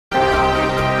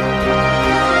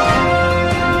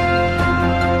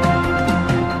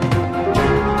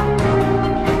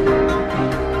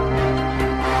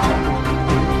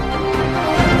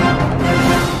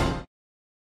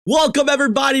Welcome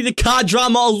everybody to COD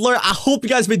Drama Alert. I hope you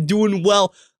guys been doing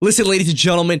well. Listen, ladies and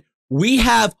gentlemen, we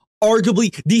have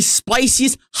arguably the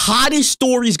spiciest, hottest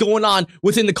stories going on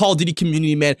within the Call of Duty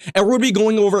community, man. And we're gonna be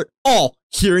going over it all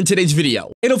here in today's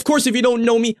video. And of course, if you don't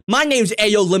know me, my name's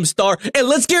Ayo Limstar, and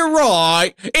let's get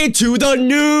right into the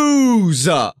news.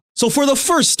 So for the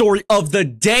first story of the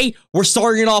day, we're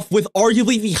starting off with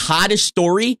arguably the hottest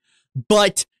story,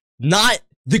 but not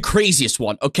the craziest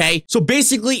one, okay? So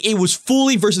basically, it was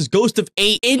Fooly versus Ghost of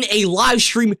 8 in a live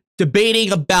stream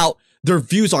debating about their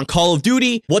views on Call of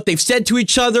Duty, what they've said to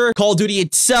each other, Call of Duty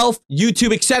itself,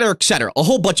 YouTube, etc., a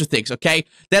whole bunch of things, okay?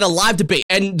 They had a live debate,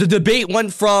 and the debate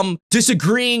went from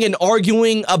disagreeing and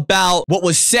arguing about what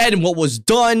was said and what was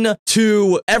done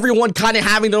to everyone kind of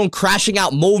having their own crashing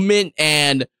out moment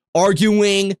and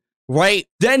arguing, right?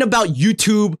 Then about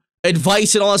YouTube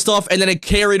advice and all that stuff, and then it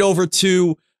carried over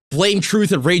to blame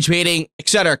truth and rage baiting,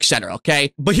 etc.,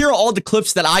 okay? But here are all the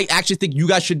clips that I actually think you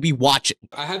guys should be watching.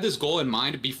 I had this goal in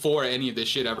mind before any of this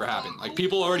shit ever happened. Like,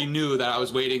 people already knew that I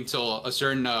was waiting till a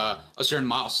certain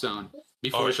milestone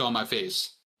before showing my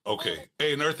face. Okay.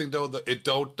 Hey, another thing though,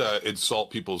 don't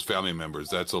insult people's family members.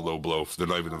 That's a low blow. They're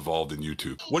not even involved in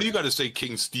YouTube. What do you got to say,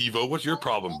 King Steve-O? What's your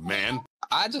problem, man?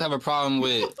 I just have a problem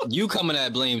with you coming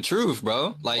at Blame Truth,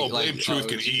 bro. Blame Truth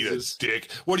can eat a dick.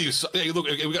 What do you? Hey, look,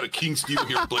 we got a King Steve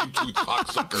here. Blame Truth,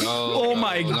 cocksucker. Oh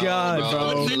my God,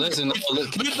 bro. Listen,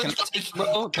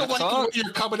 can I talk?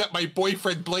 You're coming at my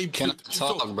boyfriend. Blame Truth. Can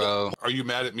I talk, bro? Are you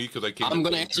mad at me because I can't? I'm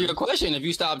gonna answer your question if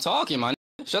you stop talking, man.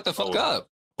 Shut the fuck up.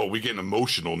 Oh, we're getting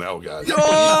emotional now, guys.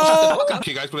 Oh!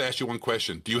 Okay, guys, I'm gonna ask you one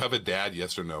question. Do you have a dad?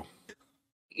 Yes or no?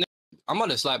 I'm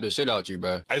gonna slap the shit out you,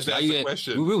 bro. I just asked the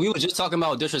question. We were just talking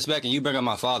about disrespect, and you bring up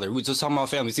my father. We were just talking about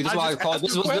family. See, this is why I call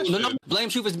this. Blame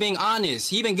Truth is being honest.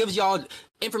 He even gives y'all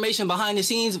information behind the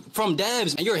scenes from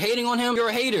devs, and you're hating on him. You're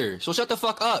a hater. So shut the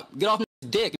fuck up. Get off his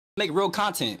dick. Make real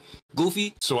content,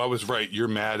 goofy. So I was right. You're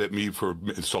mad at me for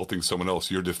insulting someone else.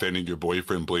 You're defending your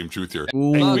boyfriend. Blame Truth here.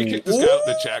 Hey, we kick this guy out of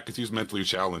the chat because he's mentally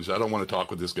challenged. I don't want to talk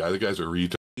with this guy. The guy's a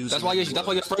retard. That's why your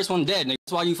first one dead, nigga.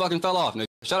 That's why you fucking fell off, nigga.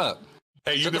 Shut up.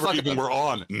 Hey, you never even were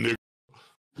on, nigga.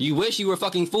 You wish you were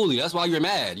fucking Fooly. That's why you're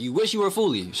mad. You wish you were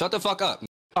Fooly. Shut the fuck up.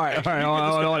 All right, hold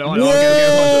on.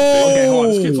 Okay,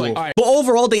 hold on. All right. But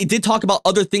overall, they did talk about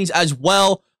other things as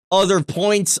well, other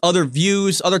points, other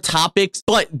views, other topics.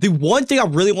 But the one thing I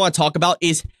really want to talk about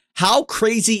is how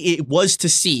crazy it was to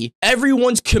see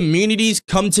everyone's communities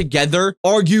come together,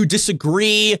 argue,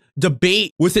 disagree,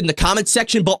 debate within the comment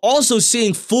section, but also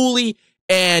seeing Fooly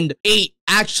and 8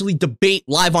 actually debate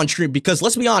live on stream. Because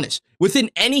let's be honest, within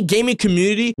any gaming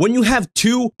community, when you have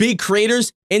two big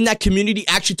creators in that community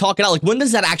actually talking out, like, when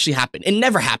does that actually happen? It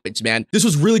never happens, man. This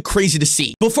was really crazy to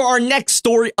see. But for our next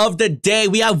story of the day,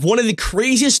 we have one of the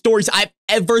craziest stories I've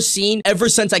ever seen ever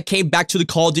since I came back to the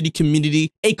Call of Duty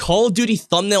community. A Call of Duty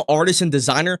thumbnail artist and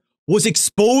designer was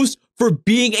exposed for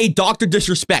being a Dr.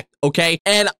 Disrespect, okay?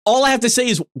 And all I have to say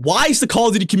is, why is the Call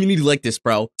of Duty community like this,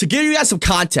 bro? To give you guys some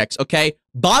context, okay?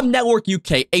 Bob Network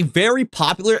UK, a very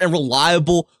popular and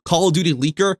reliable Call of Duty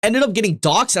leaker, ended up getting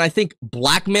doxxed and I think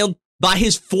blackmailed by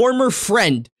his former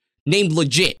friend named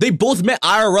Legit. They both met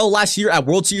IRL last year at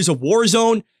World Series of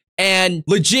Warzone, and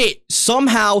Legit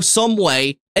somehow, some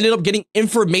way, ended up getting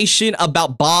information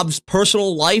about Bob's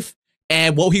personal life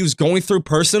and what he was going through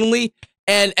personally,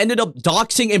 and ended up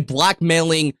doxing and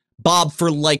blackmailing Bob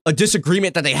for like a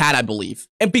disagreement that they had, I believe.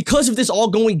 And because of this all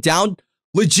going down,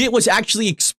 Legit was actually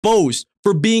exposed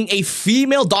for being a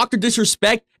female Dr.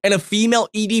 Disrespect and a female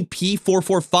EDP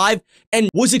 445, and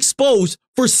was exposed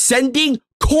for sending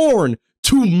corn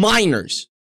to minors.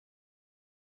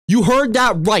 You heard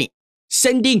that right.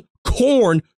 Sending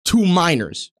corn to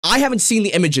minors. I haven't seen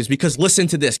the images because listen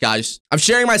to this, guys. I'm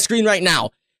sharing my screen right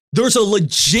now. There's a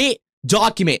legit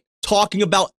document talking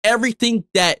about everything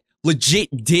that Legit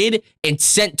did and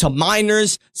sent to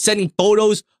minors, sending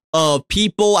photos of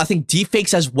people, I think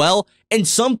deepfakes as well. And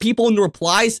some people in the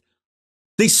replies,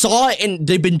 they saw it and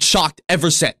they've been shocked ever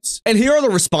since. And here are the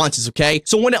responses, okay?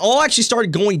 So when it all actually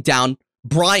started going down,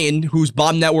 Brian, who's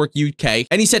Bob Network UK,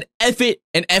 and he said, F it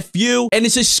and F you. And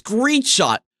it's a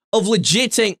screenshot of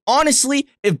Legit saying, honestly,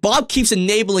 if Bob keeps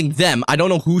enabling them, I don't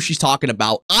know who she's talking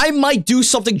about, I might do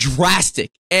something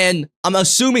drastic. And I'm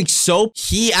assuming so.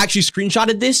 He actually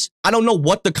screenshotted this. I don't know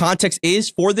what the context is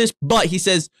for this, but he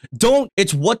says, don't,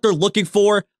 it's what they're looking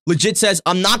for. Legit says,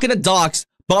 I'm not gonna dox,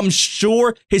 but I'm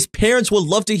sure his parents would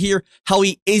love to hear how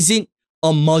he isn't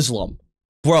a Muslim.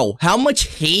 Bro, how much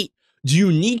hate do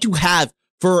you need to have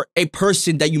for a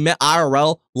person that you met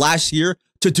IRL last year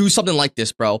to do something like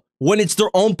this, bro, when it's their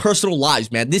own personal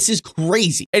lives, man. This is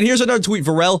crazy. And here's another tweet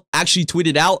Varel actually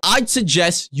tweeted out. I'd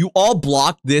suggest you all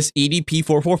block this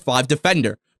EDP445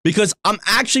 defender, because I'm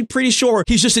actually pretty sure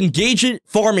he's just engaged in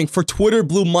farming for Twitter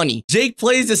blue money. Jake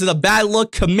plays this as a bad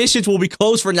look. Commissions will be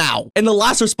closed for now. And the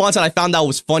last response that I found out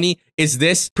was funny is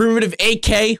this. Primitive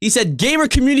AK, he said, gamer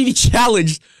community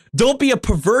challenge. Don't be a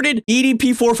perverted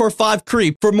EDP445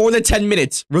 creep for more than 10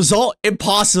 minutes. Result,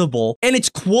 impossible. And it's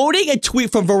quoting a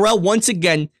tweet from Varel once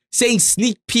again, saying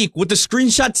sneak peek with the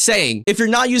screenshot saying, if you're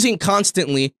not using it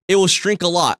constantly, it will shrink a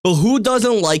lot. But who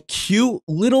doesn't like cute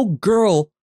little girl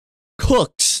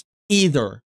cooks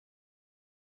either?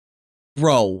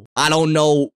 Bro, I don't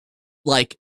know,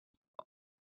 like,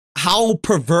 how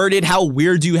perverted, how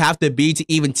weird do you have to be to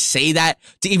even say that,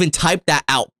 to even type that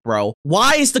out, bro?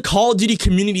 Why is the Call of Duty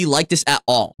community like this at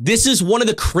all? This is one of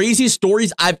the craziest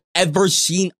stories I've ever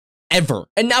seen, ever.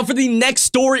 And now for the next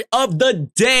story of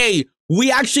the day. We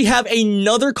actually have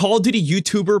another Call of Duty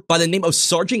YouTuber by the name of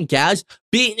Sergeant Gaz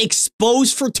being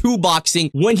exposed for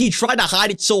two-boxing when he tried to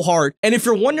hide it so hard. And if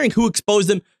you're wondering who exposed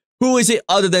him, who is it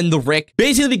other than the Rick?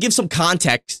 Basically, to give some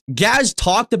context, Gaz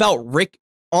talked about Rick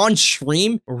on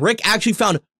stream. Rick actually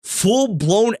found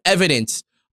full-blown evidence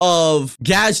of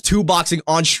Gaz two-boxing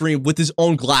on stream with his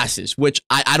own glasses, which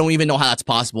I don't even know how that's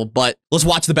possible, but let's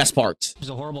watch the best parts. He's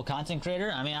a horrible content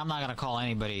creator. I mean, I'm not going to call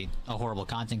anybody a horrible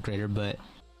content creator, but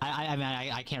I mean,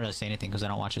 I can't really say anything because I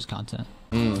don't watch his content.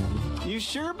 You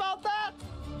sure about that?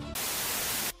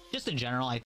 Just in general,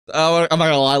 I'm not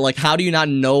gonna lie, like, how do you not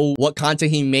know what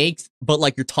content he makes, but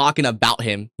like you're talking about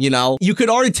him, you know? You could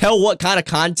already tell what kind of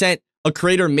content a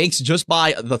creator makes just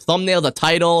by the thumbnail, the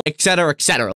title, etc.,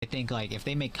 etc. I think, like, if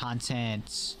they make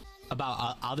content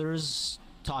about others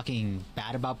talking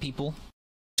bad about people.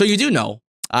 So you do know.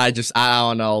 I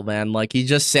don't know, man. Like, he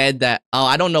just said that, oh,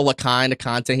 I don't know what kind of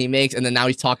content he makes, and then now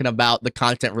he's talking about the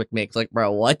content Rick makes. Like,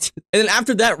 bro, what? And then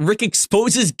after that, Rick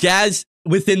exposes Gaz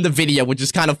within the video, which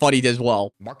is kind of funny as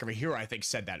well. Mark of a Hero, I think,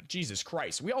 said that. Jesus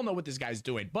Christ. We all know what this guy's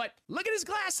doing, but look at his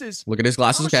glasses. Look at his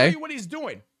glasses, okay. I'll show you what he's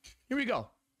doing. Here we go.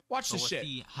 Watch this shit.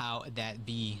 See how that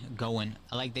be going.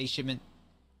 I like day shipment.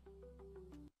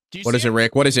 What is it,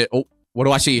 Rick? What is it? Oh, what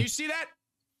do I see? Do you see that?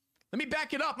 Let me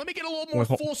back it up. Let me get a little more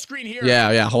full screen here.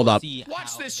 Yeah, hold up.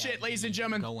 Watch this shit, ladies and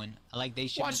gentlemen. I like day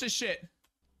shipment. Watch this shit.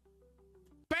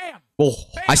 Bam! Oh,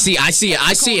 Bam. I see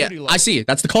it.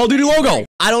 That's the Call of Duty logo.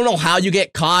 I don't know how you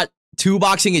get caught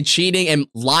two-boxing and cheating and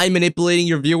line manipulating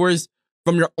your viewers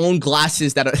from your own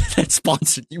glasses that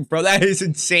sponsored you, bro. That is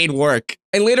insane work.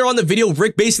 And later on in the video,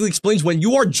 Rick basically explains when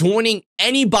you are joining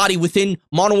anybody within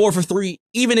Modern Warfare 3,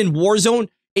 even in Warzone,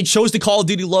 it shows the Call of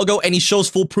Duty logo, and he shows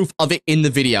full proof of it in the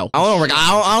video. I don't know, Rick.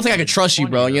 I don't think I can trust you,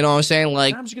 bro. You know what I'm saying?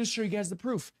 Like, I'm just gonna show you guys the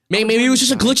proof. Maybe it was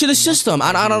just a glitch in the system.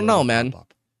 I don't know, man.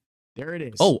 There it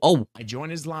is. Oh. I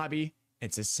joined his lobby.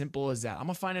 It's as simple as that. I'm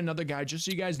gonna find another guy just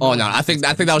so you guys know. Oh no, I think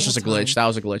that was just a glitch. That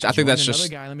was a glitch. I think that's just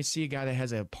another guy. Let me see a guy that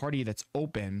has a party that's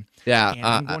open. Yeah. And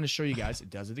I'm going to show you guys. It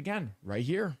does it again right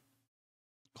here.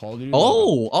 Call of Duty.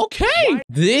 Oh, okay.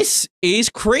 This is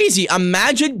crazy.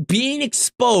 Imagine being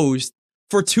exposed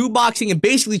for two-boxing and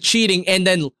basically cheating and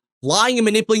then lying and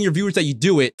manipulating your viewers that you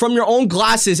do it from your own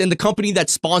glasses and the company that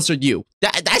sponsored you.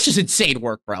 That's just insane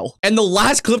work, bro. And the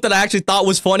last clip that I actually thought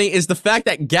was funny is the fact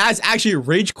that Gaz actually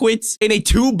rage quits in a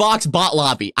two-box bot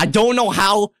lobby. I don't know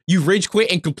how you rage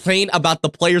quit and complain about the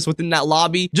players within that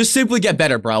lobby. Just simply get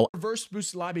better, bro. Reverse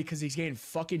boost lobby because he's getting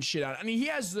fucking shit out. I mean, he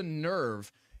has the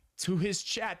nerve to his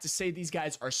chat to say these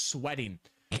guys are sweating.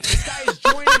 This guy is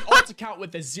joining an alt account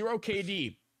with a 0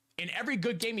 KD. In every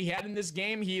good game he had in this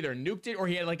game, he either nuked it or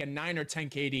he had like a 9 or 10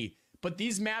 KD. But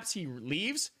these maps he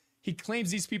leaves, he claims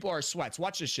these people are sweats.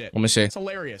 Watch this shit. Let me see. It's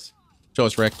hilarious. Show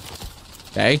us, Rick.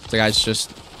 Okay, the guy's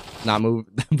just not move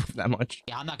that much.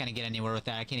 Yeah, I'm not gonna get anywhere with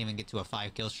that. I can't even get to a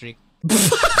 5-kill streak.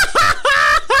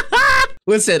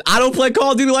 Listen, I don't play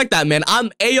Call of Duty like that, man. I'm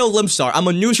Ayo Limstar. I'm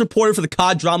a news reporter for the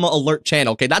COD Drama Alert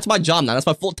channel, okay? That's my job now. That's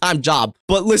my full-time job.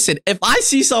 But listen, if I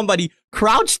see somebody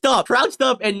crouched up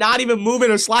and not even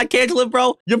moving or slide canceling,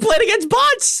 bro, you're playing against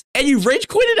bots and you rage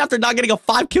quitted after not getting a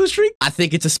 5-kill streak? I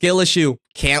think it's a skill issue.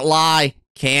 Can't lie.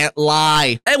 Can't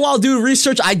lie. And while doing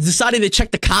research, I decided to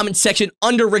check the comment section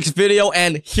under Rick's video,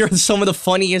 and here are some of the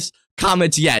funniest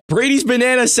comments yet. Brady's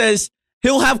Banana says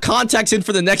he'll have contacts in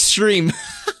for the next stream.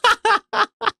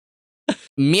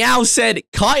 Meow said,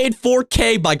 caught in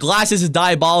 4K by glasses is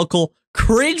diabolical.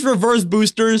 Cringe reverse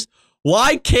boosters.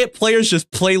 Why can't players just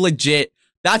play legit?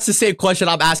 That's the same question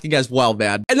I'm asking as well,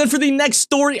 man. And then for the next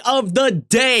story of the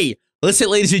day,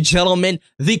 Listen, ladies and gentlemen,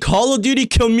 the Call of Duty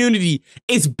community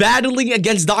is battling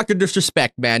against Dr.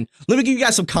 Disrespect, man. Let me give you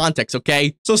guys some context,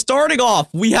 okay? So starting off,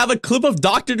 we have a clip of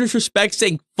Dr. Disrespect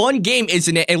saying, fun game,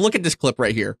 isn't it? And look at this clip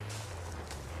right here.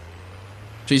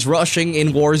 She's rushing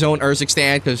in Warzone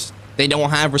Urzikstan because they don't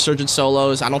have resurgent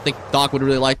solos. I don't think Doc would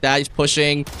really like that. He's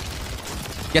pushing.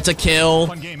 Gets a kill.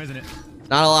 Fun game, isn't it?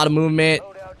 Not a lot of movement.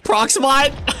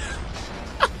 Proximate.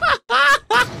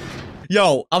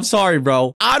 Yo, I'm sorry,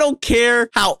 bro. I don't care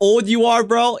how old you are,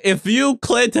 bro. If you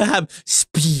claim to have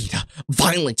speed,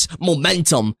 violence,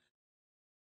 momentum.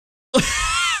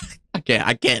 I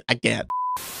can't.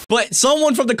 But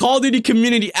someone from the Call of Duty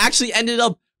community actually ended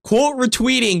up quote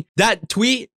retweeting that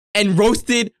tweet and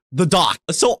roasted the doc.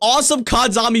 So awesome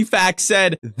COD Zombie Fact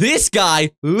said, this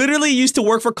guy literally used to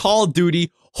work for Call of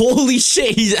Duty. Holy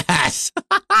shit, he's ass.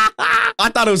 I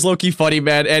thought it was low-key funny,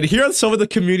 man. And here are some of the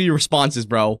community responses,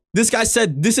 bro. This guy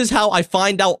said, this is how I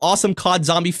find out awesome COD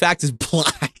Zombie Fact is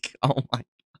black. Oh my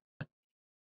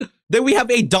God. Then we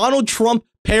have a Donald Trump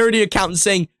parody account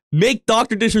saying, make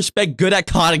Dr. Disrespect good at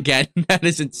COD again. That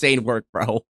is insane work,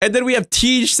 bro. And then we have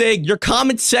Tej saying, your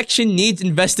comment section needs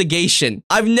investigation.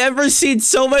 I've never seen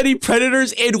so many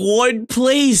predators in one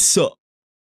place.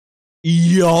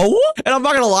 Yo. And I'm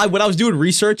not gonna lie, when I was doing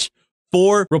research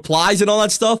for replies and all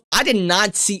that stuff, I did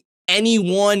not see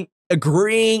anyone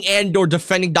agreeing and or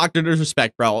defending Dr.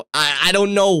 Disrespect, bro. I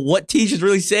don't know what Tej is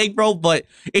really saying, bro, but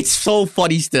it's so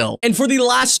funny still. And for the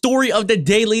last story of the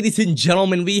day, ladies and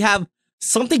gentlemen, we have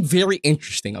something very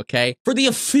interesting, okay? For the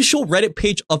official Reddit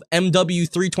page of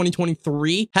MW3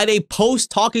 2023 had a post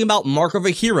talking about Mark of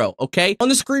a Hero, okay? On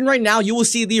the screen right now, you will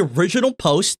see the original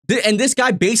post, and this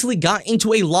guy basically got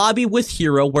into a lobby with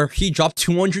Hero where he dropped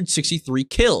 263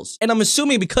 kills. And I'm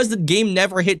assuming because the game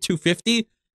never hit 250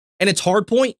 and it's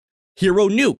hardpoint, Hero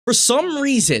knew. For some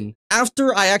reason,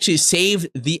 after I actually saved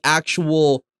the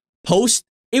actual post,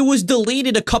 it was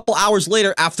deleted a couple hours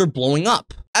later after blowing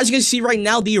up. As you can see right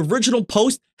now, the original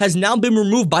post has now been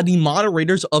removed by the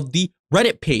moderators of the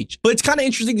Reddit page. But it's kind of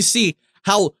interesting to see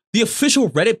how the official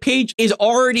Reddit page is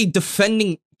already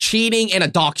defending cheating and a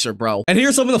doxer, bro. And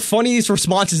here's some of the funniest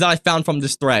responses that I found from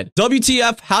this thread.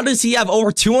 WTF, how does he have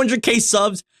over 200k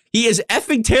subs? He is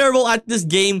effing terrible at this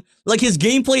game. Like, his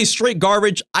gameplay is straight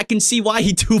garbage. I can see why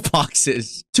he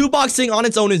 2-boxes. 2-boxing on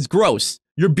its own is gross.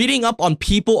 You're beating up on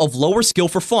people of lower skill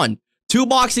for fun.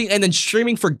 2-boxing and then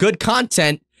streaming for good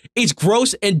content is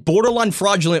gross and borderline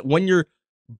fraudulent when you're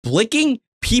blicking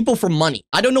people for money.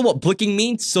 I don't know what blicking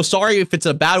means, so sorry if it's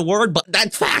a bad word, but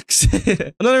that's facts.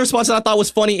 Another response that I thought was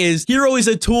funny is, Hero is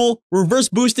a tool, reverse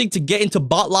boosting to get into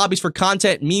bot lobbies for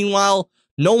content. Meanwhile,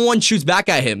 no one shoots back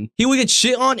at him. He will get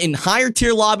shit on in higher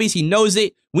tier lobbies. He knows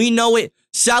it. We know it.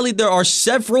 Sadly, there are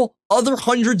several other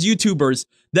hundreds YouTubers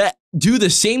that do the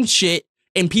same shit,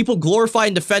 and people glorify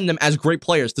and defend them as great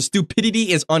players. The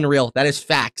stupidity is unreal. That is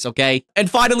facts, okay? And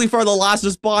finally, for the last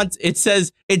response, it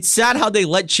says, it's sad how they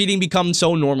let cheating become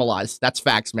so normalized. That's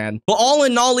facts, man. But all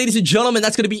in all, ladies and gentlemen,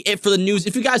 that's going to be it for the news.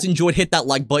 If you guys enjoyed, hit that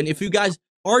like button. If you guys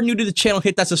are new to the channel,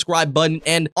 hit that subscribe button.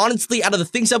 And honestly, out of the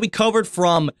things that we covered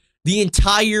from the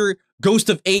entire Ghost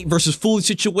of 8 versus Fooly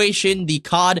situation, the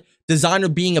COD designer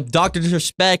being of Dr.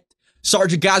 Disrespect,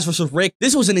 Sergeant Guys versus Rick.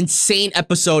 This was an insane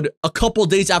episode a couple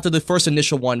days after the first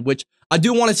initial one, which I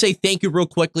do want to say thank you real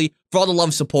quickly for all the love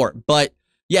and support. But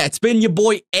yeah, it's been your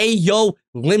boy Ayo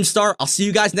Limstar. I'll see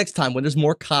you guys next time when there's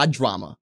more COD drama.